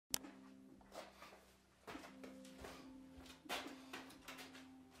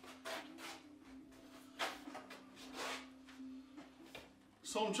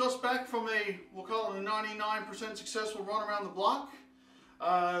So I'm just back from we'll call it a 99% successful run around the block.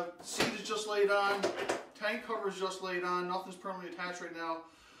 Seat is just laid on, tank cover is just laid on, nothing's permanently attached right now.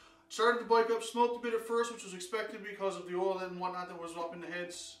 Started the bike up, smoked a bit at first, which was expected because of the oil and whatnot that was up in the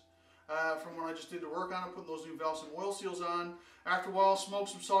heads from when I just did the work on it, putting those new valves and oil seals on. After a while, smoke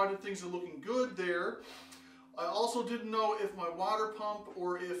subsided, things are looking good there. I also didn't know if my water pump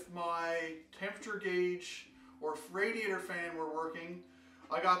or if my temperature gauge or radiator fan were working.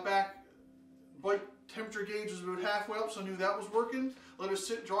 I got back, bike temperature gauge was about halfway up, so I knew that was working. Let it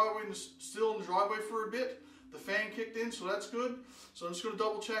sit still in the driveway for a bit. The fan kicked in, so that's good. So I'm just going to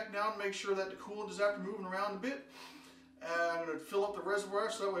double check now and make sure that the coolant is after moving around a bit. I'm going to fill up the reservoir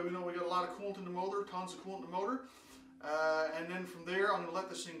so that way we know we got a lot of coolant in the motor, tons of coolant in the motor. And then from there, I'm going to let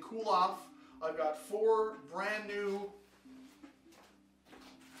this thing cool off. I've got 4 brand new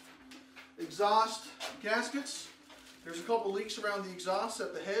exhaust gaskets. There's a couple leaks around the exhaust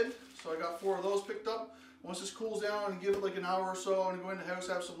at the head, so I got 4 of those picked up. Once this cools down and give it like an hour or so, I'm going to go in the house,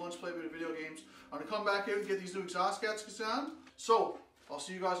 have some lunch, play a bit of video games. I'm going to come back out and get these new exhaust gaskets on. So, I'll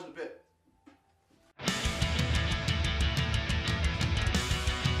see you guys in a bit.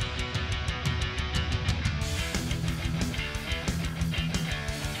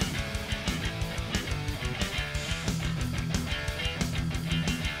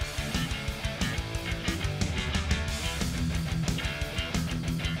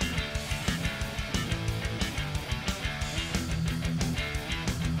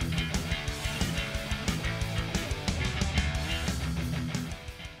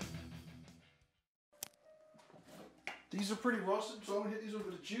 These are pretty rusted, so I'm going to hit these with a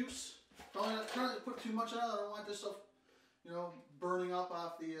bit of juice. Trying not to put too much on it. I don't want this stuff, you know, burning up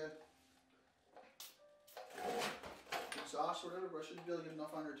off the exhaust or whatever, but I should be able to get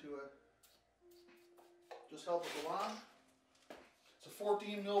enough on there to just help it go on. It's a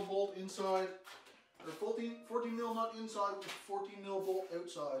 14 mil bolt inside, or 14 mil nut inside with a 14 mil bolt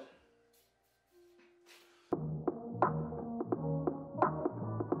outside.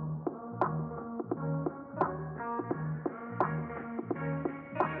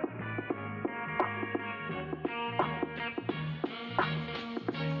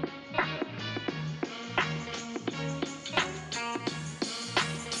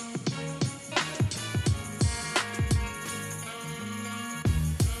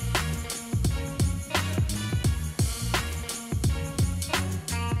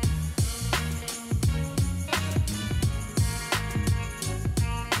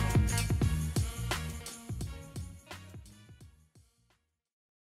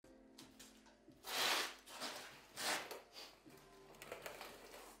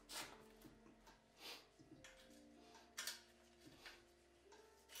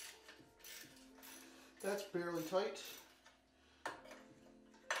 That's barely tight.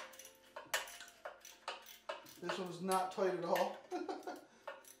 This one's not tight at all.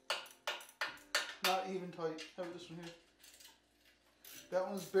 Not even tight. How about this one here? That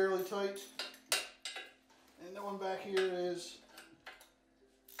one's barely tight. And that one back here is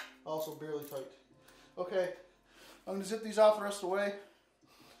also barely tight. Okay, I'm going to zip these off the rest of the way.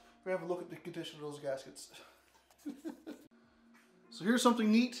 We're going to have a look at the condition of those gaskets. So here's something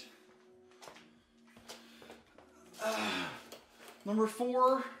neat. Number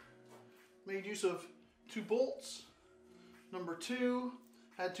 4 made use of 2 bolts. Number 2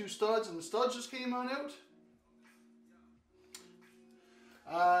 had 2 studs, and the studs just came on out.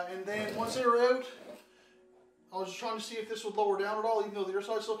 And then once they were out, I was just trying to see if this would lower down at all, even though the other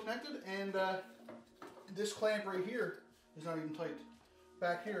side's still connected. And this clamp right here is not even tight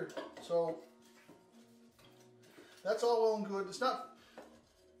back here. So that's all well and good. It's not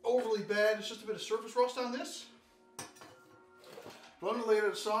overly bad. It's just a bit of surface rust on this. But I'm going to lay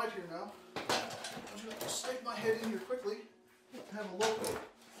it aside here now. I'm just going to stick my head in here quickly and have a look.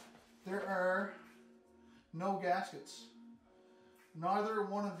 There are no gaskets. Neither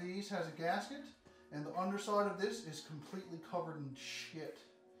one of these has a gasket, and the underside of this is completely covered in shit.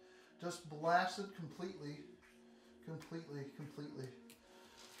 Just blasted completely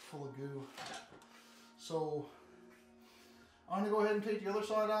full of goo. So I'm going to go ahead and take the other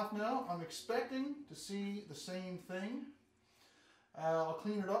side off now. I'm expecting to see the same thing. I'll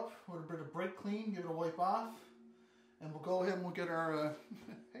clean it up with a bit of brake clean, give it a wipe off, and we'll go ahead and we'll get our,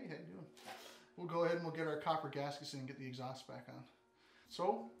 hey, how you doing? We'll go ahead and we'll get our copper gaskets in and get the exhaust back on.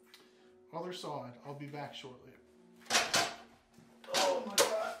 So, other side, I'll be back shortly. Oh my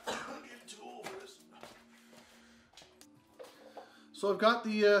God, I'm getting too old for this. So I've got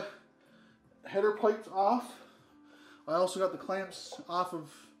the header pipes off. I also got the clamps off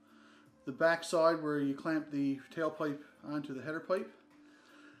of the back side where you clamp the tailpipe onto the header pipe.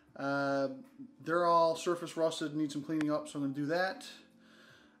 They're all surface rusted, need some cleaning up, so I'm going to do that.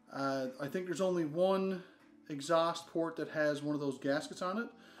 I think there's only one exhaust port that has one of those gaskets on it.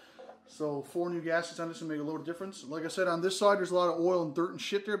 So 4 new gaskets on this will make a load of difference. Like I said, on this side there's a lot of oil and dirt and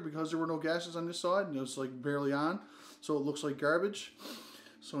shit there because there were no gaskets on this side and it was like barely on. So it looks like garbage.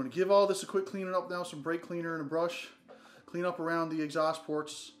 So I'm going to give all this a quick cleaning up now, some brake cleaner and a brush. Clean up around the exhaust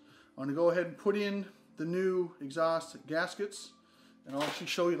ports. I'm going to go ahead and put in the new exhaust gaskets. And I'll actually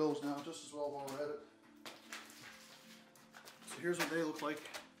show you those now just as well while we're at it. So here's what they look like.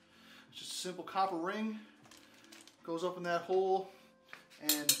 It's just a simple copper ring. Goes up in that hole.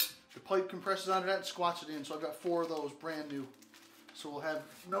 And the pipe compresses onto that and squats it in. So I've got 4 of those brand new. So we'll have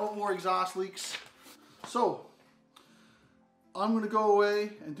no more exhaust leaks. So I'm going to go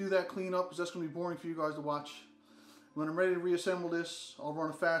away and do that cleanup because that's going to be boring for you guys to watch. When I'm ready to reassemble this, I'll run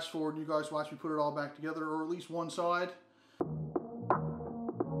a fast forward and you guys watch me put it all back together, or at least one side.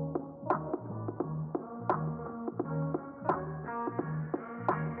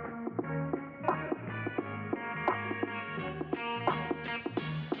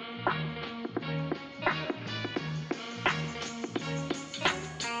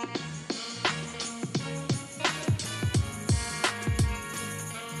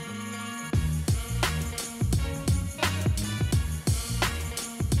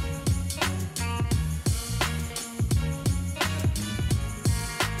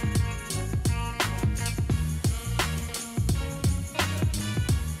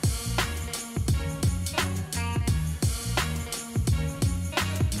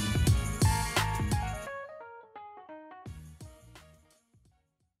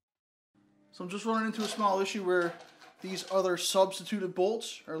 So I'm just running into a small issue where these other substituted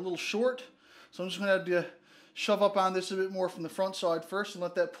bolts are a little short. So I'm just going to have to shove up on this a bit more from the front side first and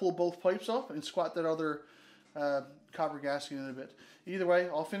let that pull both pipes up and squat that other copper gasket in a bit. Either way,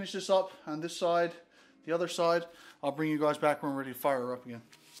 I'll finish this up on this side. The other side, I'll bring you guys back when we're ready to fire her up again.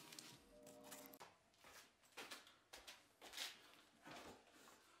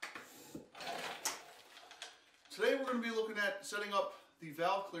 Today we're going to be looking at setting up the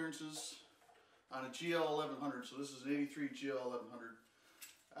valve clearances on a GL1100. So this is an 83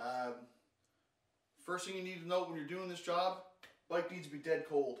 GL1100. First thing you need to know when you're doing this job, bike needs to be dead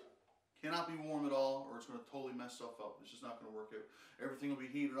cold. Cannot be warm at all or it's going to totally mess stuff up. It's just not going to work out. Everything will be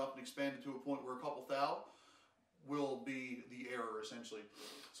heated up and expanded to a point where a couple thou will be the error essentially.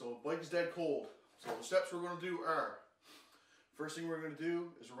 So bike is dead cold. So the steps we're going to do are, first thing we're going to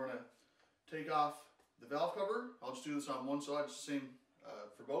do is we're going to take off the valve cover. I'll just do this on one side, it's the same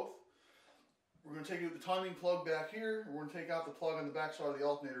for both. We're going to take out the timing plug back here, and we're going to take out the plug on the back side of the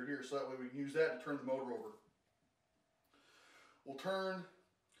alternator here, so that way we can use that to turn the motor over. We'll turn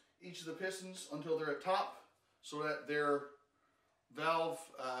each of the pistons until they're at top, so that their valve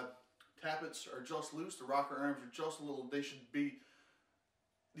tappets are just loose, the rocker arms are just a little, they should be,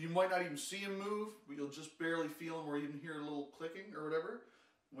 you might not even see them move, but you'll just barely feel them or even hear a little clicking or whatever.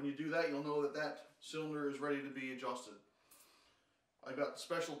 When you do that, you'll know that that cylinder is ready to be adjusted. I've got a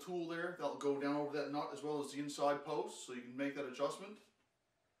special tool there that'll go down over that nut as well as the inside post, so you can make that adjustment.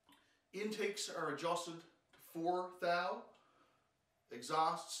 Intakes are adjusted to 4 thou.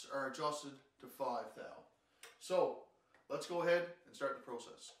 Exhausts are adjusted to 5 thou. So let's go ahead and start the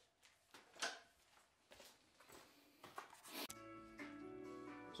process.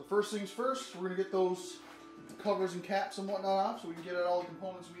 So first things first, we're going to get those covers and caps and whatnot off so we can get at all the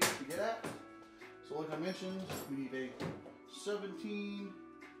components we need to get at. So like I mentioned, we need a 17mm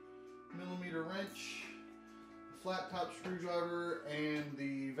wrench, a flat top screwdriver, and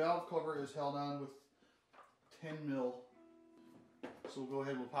the valve cover is held on with 10mm. So we'll go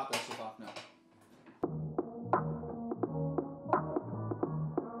ahead and we'll pop that stuff off now.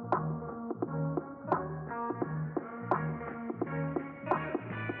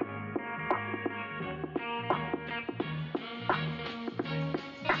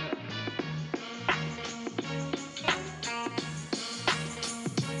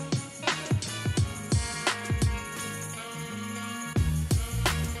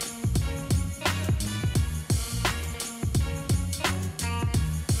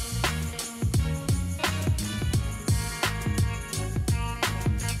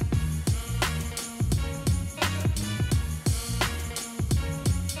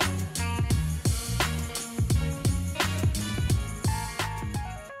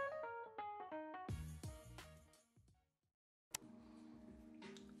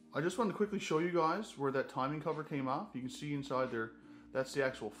 I just wanted to quickly show you guys where that timing cover came off. You can see inside there, that's the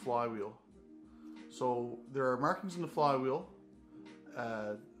actual flywheel. So there are markings in the flywheel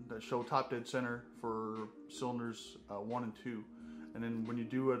that show top dead center for cylinders 1 and 2. And then when you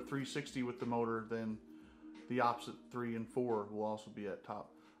do a 360 with the motor, then the opposite 3 and 4 will also be at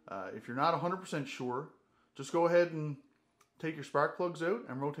top. If you're not 100% sure, just go ahead and take your spark plugs out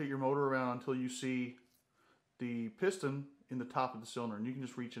and rotate your motor around until you see the piston in the top of the cylinder. And you can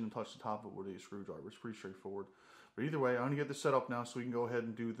just reach in and touch the top of it with a screwdriver. It's pretty straightforward. But either way, I'm going to get this set up now so we can go ahead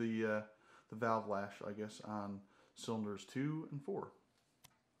and do the valve lash, I guess, on cylinders 2 and 4.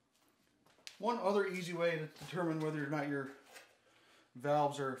 One other easy way to determine whether or not your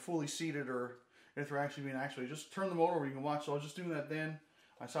valves are fully seated or if they're actually being actuated, just turn the motor over. You can watch. So I was just doing that then.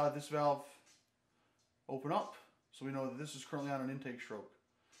 I saw this valve open up, so we know that this is currently on an intake stroke.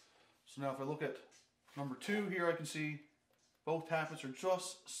 So now if I look at number 2 here, I can see both tappets are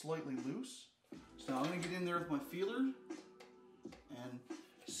just slightly loose. So now I'm going to get in there with my feeler and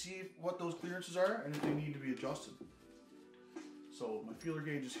see what those clearances are and if they need to be adjusted. So my feeler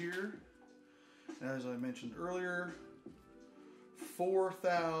gauge is here. And as I mentioned earlier, 4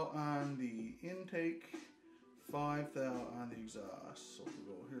 thou on the intake, 5 thou on the exhaust. So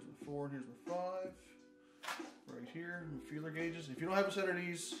we'll go, here's my 4 and here's my 5. Right here, my feeler gauges. If you don't have a set of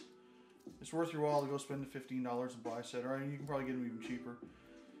these, it's worth your while to go spend the $15 and buy a set. Or you can probably get them even cheaper.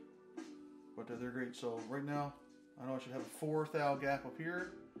 But they're great. So right now, I know I should have a 4 thou gap up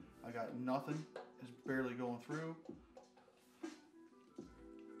here. I got nothing. It's barely going through.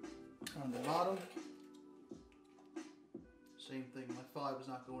 On the bottom, same thing. My 5 is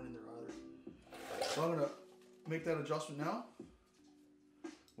not going in there either. So I'm going to make that adjustment now.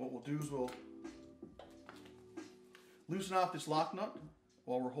 What we'll do is we'll loosen off this lock nut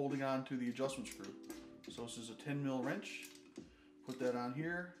while we're holding on to the adjustment screw. So this is a 10mm wrench. Put that on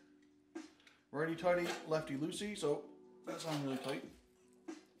here. Righty tighty, lefty loosey. So that's on really tight.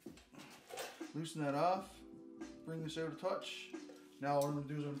 Loosen that off. Bring this out a touch. Now what I'm going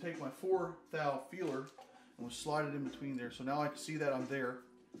to do is I'm going to take my 4 thou feeler and we'll slide it in between there. So now I can see that I'm there.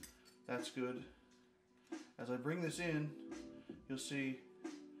 That's good. As I bring this in, you'll see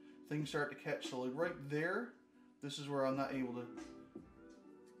things start to catch. So like right there, this is where I'm not able to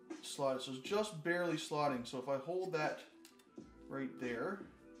slide it. So it's just barely sliding. So if I hold that right there,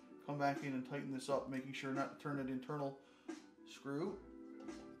 come back in and tighten this up, making sure not to turn that internal screw.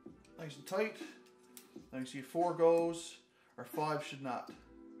 Nice and tight. Now you see 4 goes. Our 5 should not,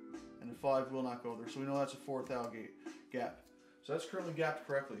 and the 5 will not go there. So we know that's a 4 thou gap. So that's currently gapped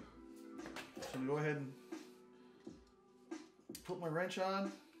correctly. So I'm going to go ahead and put my wrench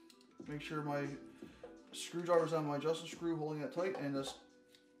on, make sure my screwdriver's on my adjustment screw, holding that tight, and just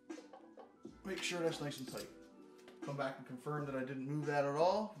make sure that's nice and tight. Come back and confirm that I didn't move that at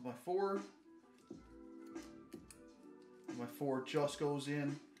all. My 4. My 4 just goes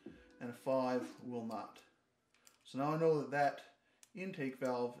in, and a 5 will not. So now I know that that intake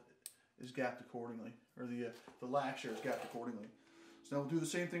valve is gapped accordingly, or the lash there is gapped accordingly. So now we'll do the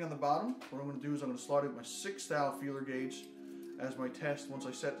same thing on the bottom. What I'm going to do is I'm going to slide out my 6 thou feeler gauge as my test once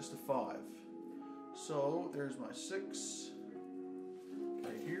I set this to 5. So there's my 6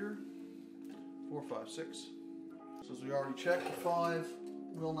 right here, 4, 5, 6. So as we already checked, the 5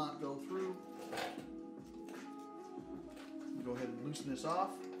 will not go through. Go ahead and loosen this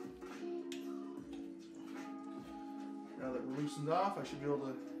off. Now that we're loosened off, I should be able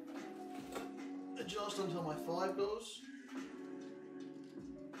to adjust until my 5 goes.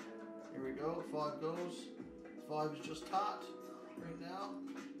 Here we go, 5 goes. 5 is just taut right now.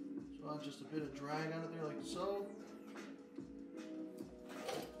 So I have just a bit of drag on it there like so.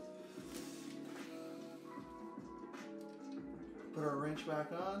 Put our wrench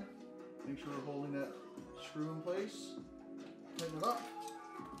back on. Make sure we're holding that screw in place. Tighten it up.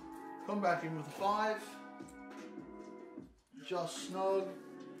 Come back in with the 5. Just snug.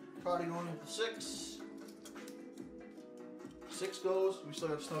 Try to go in with the 6. 6 goes. We still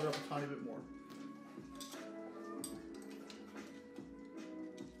have to snug it up a tiny bit more.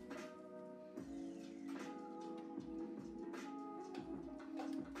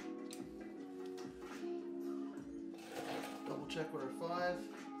 Double check with our 5.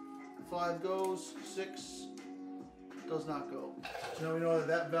 5 goes. 6 does not go. So now we know that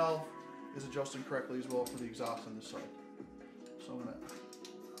that valve is adjusting correctly as well for the exhaust on this side. So I'm going to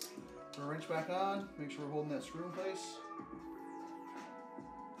put our wrench back on, make sure we're holding that screw in place.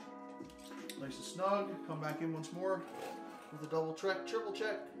 Nice and snug. Come back in once more with a double check, triple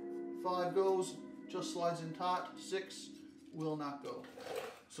check. 5 goes, just slides in taut. 6 will not go.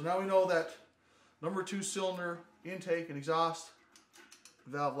 So now we know that number 2 cylinder intake and exhaust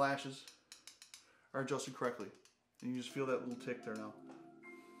valve lashes are adjusted correctly. And you just feel that little tick there now.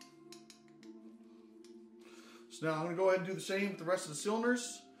 So now I'm going to go ahead and do the same with the rest of the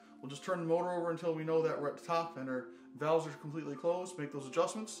cylinders. We'll just turn the motor over until we know that we're at the top and our valves are completely closed, make those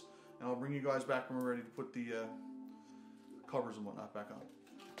adjustments, and I'll bring you guys back when we're ready to put the covers and whatnot back on.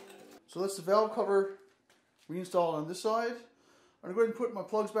 So that's the valve cover reinstalled on this side. I'm going to go ahead and put my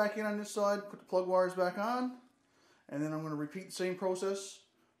plugs back in on this side, put the plug wires back on, and then I'm going to repeat the same process,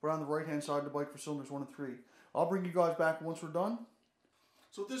 but on the right hand side of the bike for cylinders 1 and 3. I'll bring you guys back once we're done.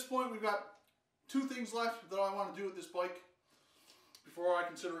 So at this point we've got 2 things left that I want to do with this bike before I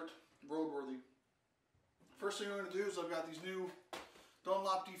consider it roadworthy. First thing I'm going to do is I've got these new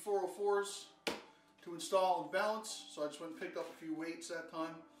Dunlop D404s to install and balance. So I just went and picked up a few weights that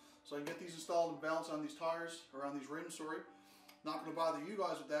time so I can get these installed and balanced on these tires, or on these rims, sorry. Not going to bother you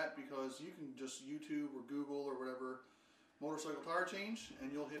guys with that because you can just YouTube or Google or whatever motorcycle tire change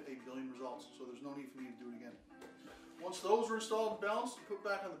and you'll hit 1 billion results. So there's no need for me to do it again. Once those are installed and balanced and put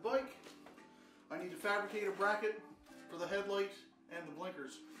back on the bike, I need to fabricate a bracket for the headlight and the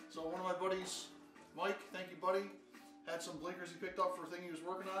blinkers. So one of my buddies, Mike, thank you buddy, had some blinkers he picked up for a thing he was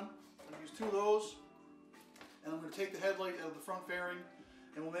working on. I'm going to use 2 of those, and I'm going to take the headlight out of the front fairing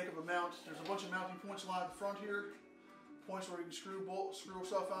and we'll make up a mount. There's a bunch of mounting points along the front here, points where you can screw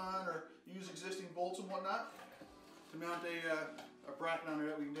stuff on or use existing bolts and whatnot to mount a bracket on there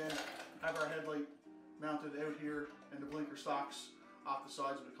that we can then have our headlight mounted out here and the blinker stocks off the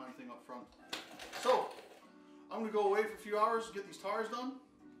sides of it, kind of thing up front. So I'm going to go away for a few hours and get these tires done.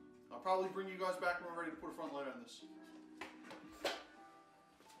 I'll probably bring you guys back when we're ready to put a front light on this.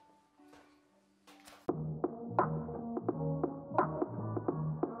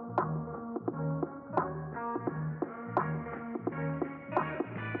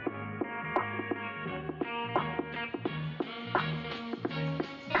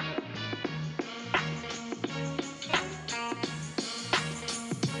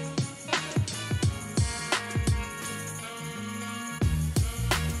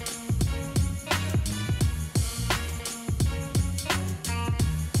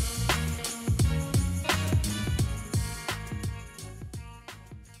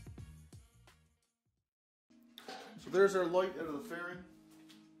 So there's our light out of the fairing.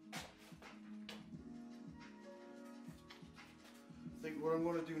 I think what I'm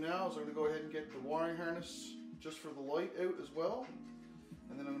going to do now is I'm going to go ahead and get the wiring harness just for the light out as well.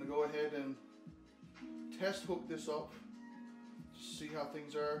 And then I'm going to go ahead and test hook this up to see how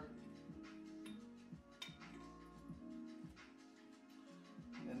things are.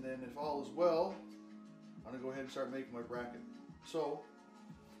 And then if all is well, I'm going to go ahead and start making my bracket. So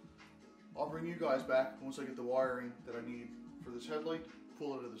I'll bring you guys back once I get the wiring that I need for this headlight,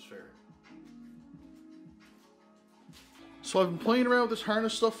 pull it out of this fairing. So I've been playing around with this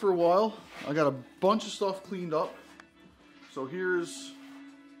harness stuff for a while. I got a bunch of stuff cleaned up. So here's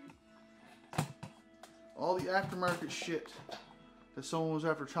all the aftermarket shit that someone was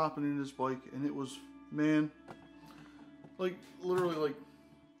after chopping in this bike, and it was, man, like literally like,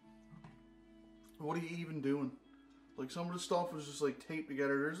 what are you even doing? Like some of the stuff was just like taped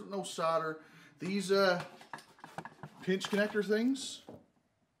together. There's no solder. These pinch connector things,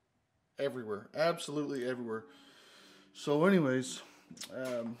 everywhere, absolutely everywhere. So anyways,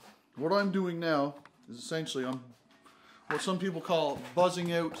 what I'm doing now is essentially I'm what some people call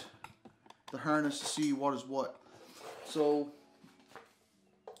buzzing out the harness to see what is what. So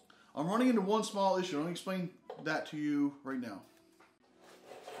I'm running into one small issue. I'm going to explain that to you right now.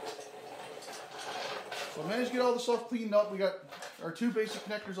 So I managed to get all the stuff cleaned up. We got our 2 basic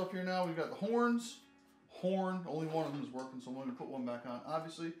connectors up here now. We've got the horns. Horn, only one of them is working, so I'm going to put one back on,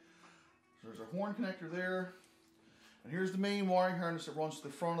 obviously. So there's our horn connector there. And here's the main wiring harness that runs to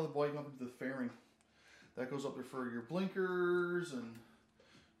the front of the bike up into the fairing. That goes up there for your blinkers and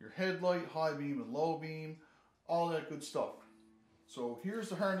your headlight, high beam and low beam, all that good stuff. So here's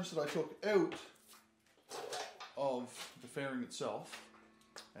the harness that I took out of the fairing itself.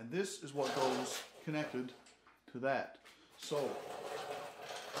 And this is what goes connected to that. So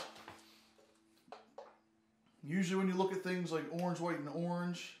usually when you look at things like orange, white, and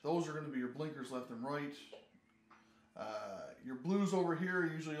orange, those are going to be your blinkers left and right. Your blues over here are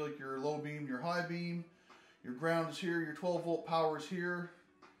usually like your low beam, your high beam. Your ground is here, your 12 volt power is here.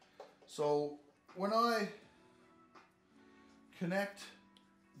 So when I connect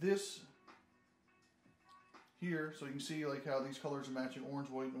this here, so you can see like how these colors are matching orange,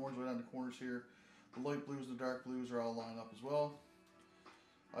 white, and orange white on the corners here. The light blues and the dark blues are all lined up as well.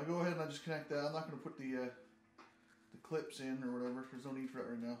 I go ahead and I just connect that. I'm not going to put the clips in or whatever. There's no need for that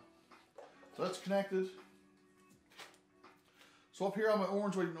right now. So that's connected. So up here on my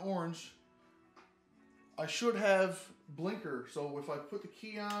orange, white, and orange, I should have blinker. So if I put the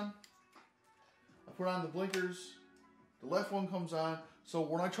key on, I put on the blinkers, the left one comes on. So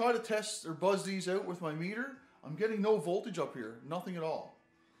when I try to test or buzz these out with my meter, I'm getting no voltage up here, nothing at all.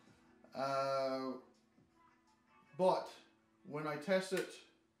 But when I test it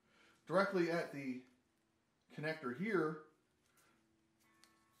directly at the connector here,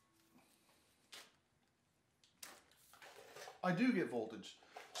 I do get voltage.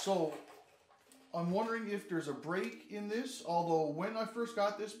 So I'm wondering if there's a break in this, although when I first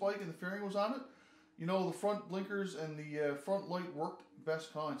got this bike and the fairing was on it, you know, the front blinkers and the front light worked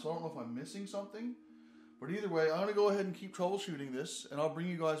best kind, so I don't know if I'm missing something. But either way, I'm going to go ahead and keep troubleshooting this, and I'll bring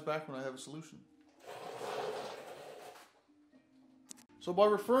you guys back when I have a solution. So by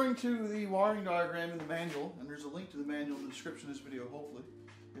referring to the wiring diagram in the manual, and there's a link to the manual in the description of this video, hopefully.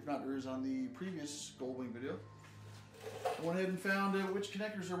 If not, there is on the previous Goldwing video. I went ahead and found which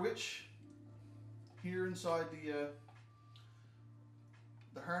connectors are which here inside the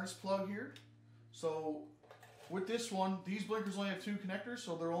harness plug here. So with this one, these blinkers only have 2 connectors,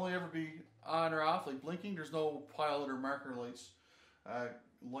 so they'll only ever be on or off, like blinking. There's no pilot or marker lights,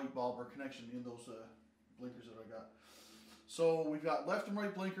 light bulb or connection in those blinkers that I got. So we've got left and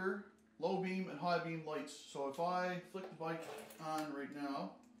right blinker, low beam and high beam lights. So if I flick the bike on right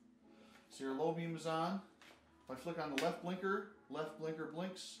now, see our low beam is on. If I flick on the left blinker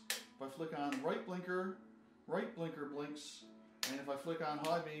blinks. If I flick on right blinker blinks. And if I flick on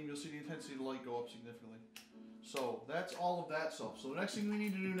high beam, you'll see the intensity of the light go up significantly. So that's all of that stuff. So the next thing we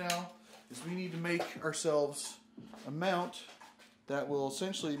need to do now is we need to make ourselves a mount that will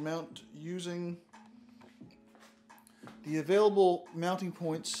essentially mount using the available mounting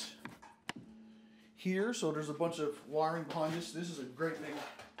points here. So there's a bunch of wiring behind this. This is a great big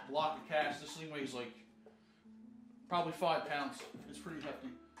block of cast. This thing weighs like probably 5 pounds. It's pretty hefty.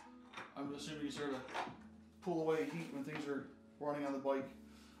 I'm assuming it's there to pull away heat when things are running on the bike.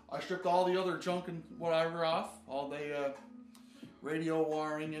 I stripped all the other junk and whatever off. All the radio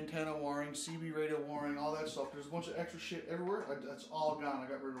wiring, antenna wiring, CB radio wiring, all that stuff. There's a bunch of extra shit everywhere. That's all gone. I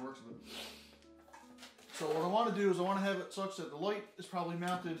got rid of the works of it. So what I want to do is I want to have it such that the light is probably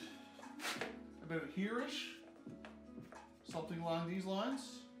mounted about here-ish. Something along these lines.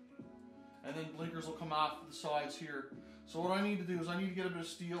 And then blinkers will come off the sides here. So what I need to do is I need to get a bit of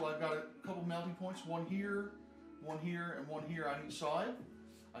steel. I've got a couple mounting points, one here, and one here on each side.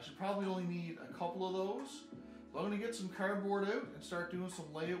 I should probably only need a couple of those. But I'm going to get some cardboard out and start doing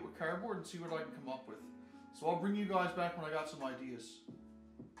some layout with cardboard and see what I can come up with. So I'll bring you guys back when I got some ideas.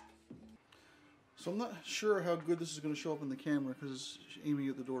 So I'm not sure how good this is going to show up in the camera because it's aiming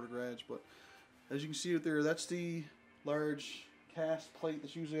at the door to garage, but as you can see out there, that's the large cast plate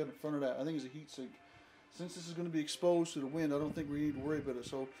that's usually out in front of that. I think it's a heat sink. Since this is going to be exposed to the wind, I don't think we need to worry about it.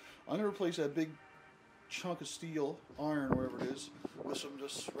 So I'm going to replace that big chunk of steel, iron, wherever it is, with some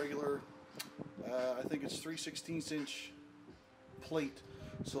just regular, I think it's 3/16 inch plate.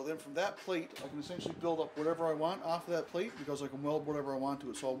 So then from that plate, I can essentially build up whatever I want off of that plate because I can weld whatever I want to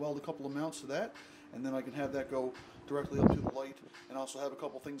it. So I'll weld a couple of mounts to that, and then I can have that go directly up to the light, and also have a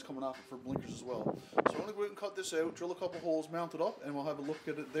couple things coming off it for blinkers as well. So I'm going to go ahead and cut this out, drill a couple holes, mount it up, and we'll have a look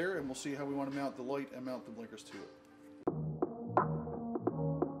at it there, and we'll see how we want to mount the light and mount the blinkers to it.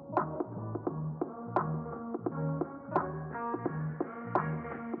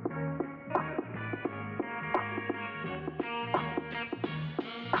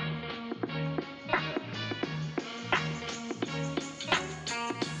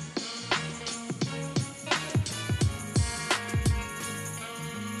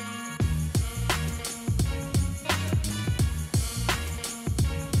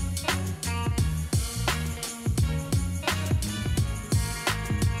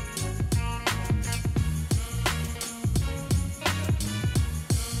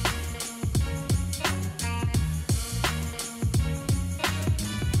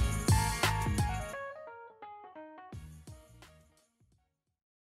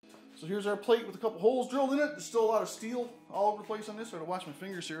 So here's our plate with a couple holes drilled in it. There's still a lot of steel all over the place on this. I gotta watch my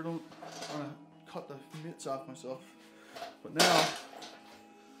fingers here. I don't want to cut the mitts off myself. But now,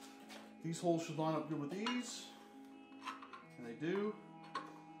 these holes should line up good with these. And they do.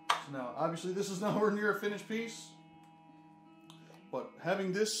 So now, obviously this is nowhere near a finished piece. But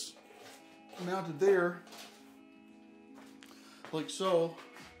having this mounted there, like so,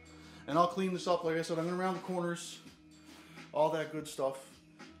 and I'll clean this up. Like I said, I'm going to round the corners, all that good stuff.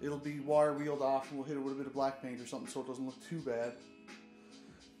 It'll be wire wheeled off, and we'll hit it with a bit of black paint or something so it doesn't look too bad.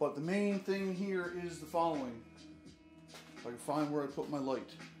 But the main thing here is the following. If I can find where I put my light.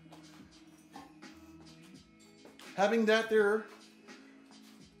 Having that there,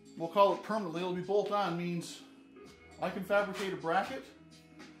 we'll call it permanently, it'll be bolt on, means I can fabricate a bracket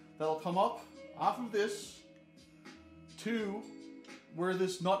that'll come up off of this to where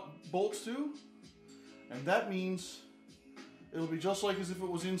this nut bolts to, And that means it'll be just like as if it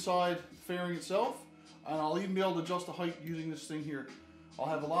was inside the fairing itself. And I'll even be able to adjust the height using this thing here. I'll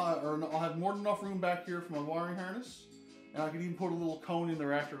have I'll have more than enough room back here for my wiring harness. And I can even put a little cone in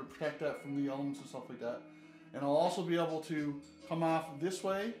there after to protect that from the elements and stuff like that. And I'll also be able to come off this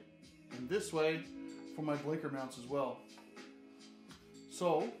way and this way for my blinker mounts as well.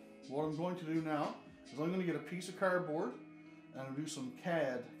 So what I'm going to do now is I'm going to get a piece of cardboard and I'll do some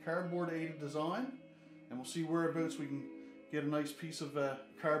CAD, cardboard aided design, and we'll see whereabouts we can get a nice piece of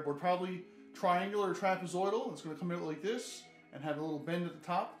cardboard, probably triangular or trapezoidal. It's going to come out like this and have a little bend at the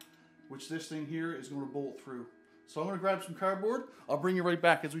top, which this thing here is going to bolt through. So I'm going to grab some cardboard. I'll bring you right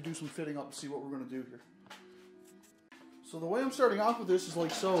back as we do some fitting up and see what we're going to do here. So the way I'm starting off with this is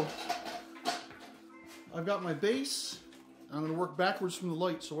like so. I've got my base. I'm going to work backwards from the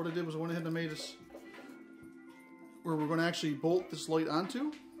light. So what I did was I went ahead and made this where we're going to actually bolt this light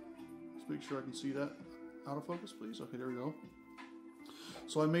onto. Let's make sure I can see that. Out of focus, please. Okay, there we go.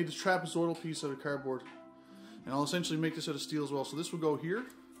 So I made this trapezoidal piece out of cardboard. And I'll essentially make this out of steel as well. So this will go here.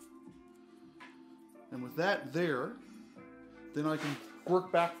 And with that there, then I can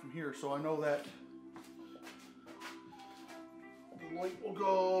work back from here. So I know that the light will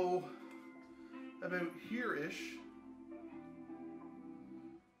go about here-ish.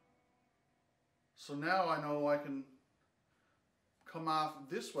 So now I know I can come off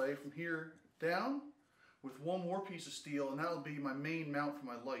this way from here down with one more piece of steel, and that'll be my main mount for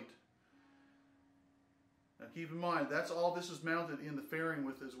my light. Now keep in mind, that's all this is mounted in the fairing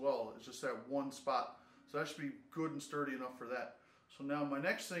with as well. It's just that one spot. So that should be good and sturdy enough for that. So now my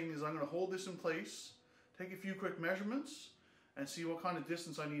next thing is I'm going to hold this in place, take a few quick measurements, and see what kind of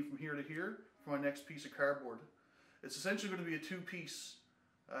distance I need from here to here for my next piece of cardboard. It's essentially going to be a two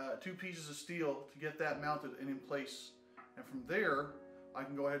pieces of steel to get that mounted and in place. And from there, I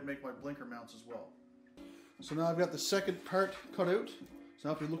can go ahead and make my blinker mounts as well. So now I've got the second part cut out. So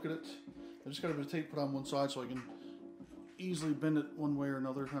now if you look at it, I just got a bit of tape put on one side so I can easily bend it one way or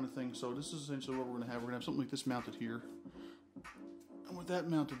another kind of thing. So this is essentially what we're going to have. We're going to have something like this mounted here. And with that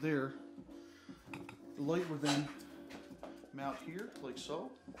mounted there, the light would then mount here like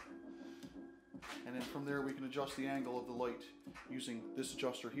so. And then from there we can adjust the angle of the light using this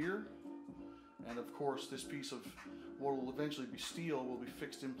adjuster here. And of course this piece of what will eventually be steel will be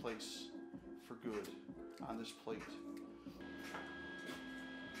fixed in place for good on this plate.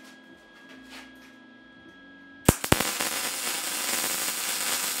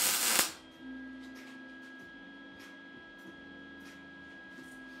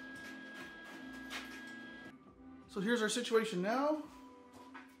 So here's our situation now.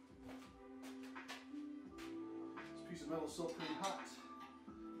 This piece of metal is still pretty hot.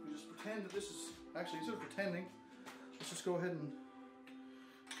 We just pretend that this is, actually instead of pretending, let's just go ahead and,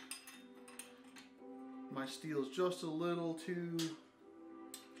 my steel is just a little too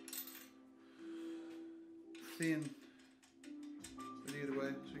thin. But either way,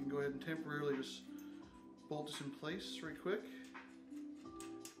 so we can go ahead and temporarily just bolt this in place right quick.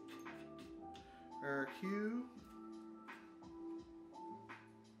 RQ.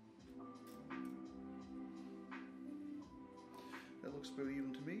 That looks about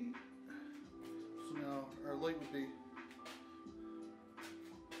even to me. So now our light would be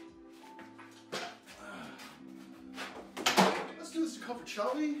let's do this in comfort,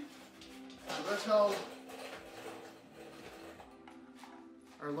 shall we? So that's how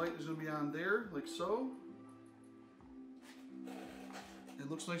our light is going to be on there, like so. It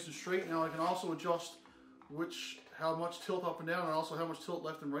looks nice and straight. Now I can also adjust how much tilt up and down and also how much tilt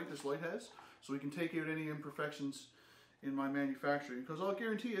left and right this light has. So we can take out any imperfections in my manufacturing, because I'll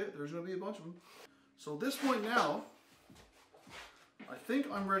guarantee you there's going to be a bunch of them. So at this point now, I think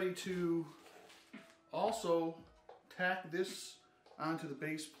I'm ready to also tack this onto the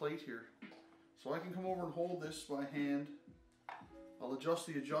base plate here. So I can come over and hold this by hand. I'll adjust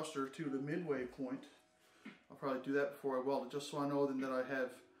the adjuster to the midway point. I'll probably do that before I weld it, just so I know then that I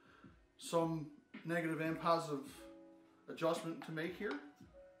have some negative and positive adjustment to make here.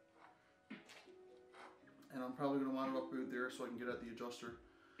 And I'm probably going to line it up out there so I can get at the adjuster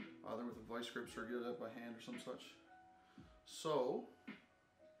either with a vice grips or get it out by hand or some such. So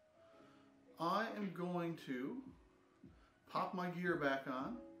I am going to pop my gear back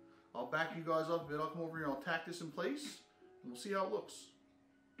on. I'll back you guys up a bit. I'll come over here and I'll tack this in place and we'll see how it looks.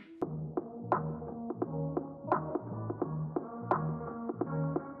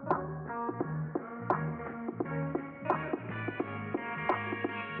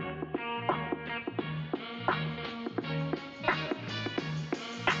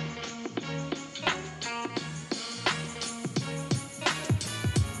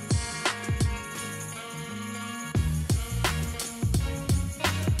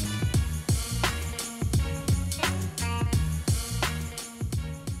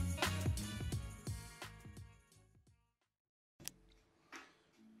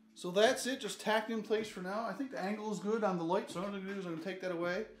 So that's it, just tacked in place for now. I think the angle is good on the light, so what I'm going to do is I'm going to take that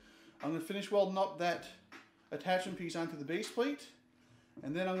away. I'm going to finish welding up that attachment piece onto the base plate,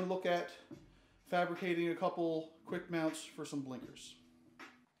 and then I'm going to look at fabricating a couple quick mounts for some blinkers.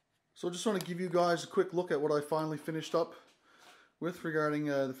 So I just want to give you guys a quick look at what I finally finished up with regarding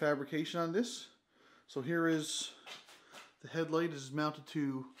the fabrication on this. So here is the headlight. This is mounted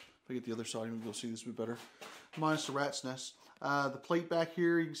to, if I get the other side, you'll see this a bit better, minus the rat's nest. The plate back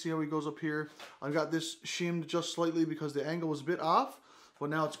here, you can see how he goes up here. I've got this shimmed just slightly because the angle was a bit off, but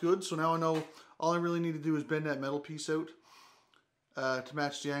now it's good. So now I know all I really need to do is bend that metal piece out to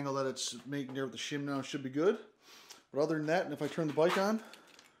match the angle that it's making there with the shim. Now it should be good. But other than that, and if I turn the bike on,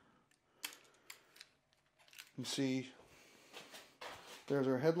 you can see there's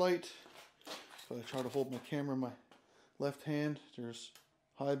our headlight. So I try to hold my camera in my left hand. There's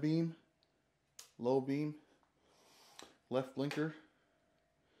high beam, low beam, left blinker,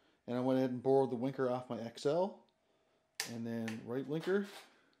 and I went ahead and borrowed the blinker off my XL, and then right blinker,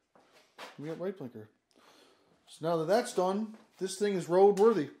 we got right blinker. So now that that's done, this thing is road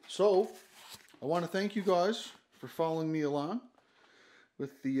worthy. So I want to thank you guys for following me along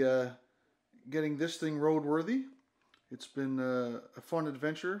with the getting this thing road worthy. It's been a fun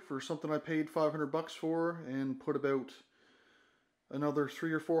adventure for something I paid $500 for and put about another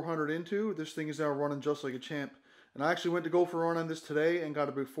 $300 or $400 into. This thing is now running just like a champ. And I actually went to go for a run on this today and got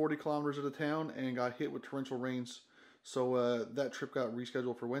about 40 kilometers out of town and got hit with torrential rains. So that trip got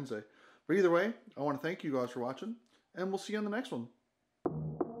rescheduled for Wednesday. But either way, I want to thank you guys for watching, and we'll see you on the next one.